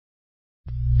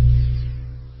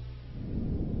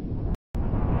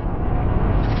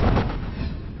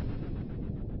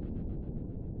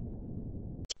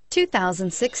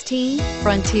2016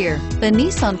 Frontier. The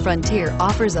Nissan Frontier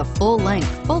offers a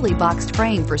full-length, fully boxed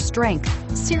frame for strength,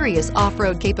 serious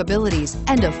off-road capabilities,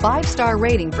 and a 5-star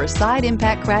rating for side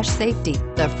impact crash safety.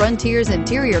 The Frontier's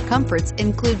interior comforts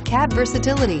include cab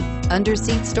versatility,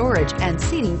 under-seat storage, and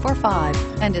seating for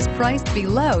 5, and is priced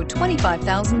below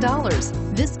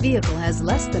 $25,000. This vehicle has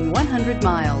less than 100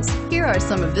 miles. Here are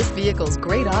some of this vehicle's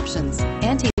great options: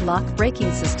 anti-lock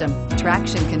braking system,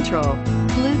 traction control,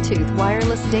 Bluetooth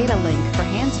wireless data link for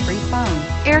hands-free phone,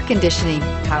 air conditioning,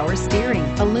 power steering,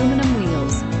 aluminum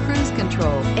wheels, cruise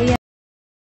control,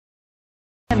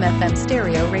 AM/FM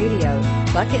stereo radio,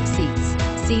 bucket seats,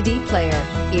 CD player.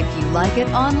 If you like it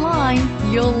online,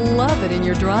 you'll love it in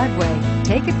your driveway.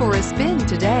 Take it for a spin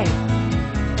today.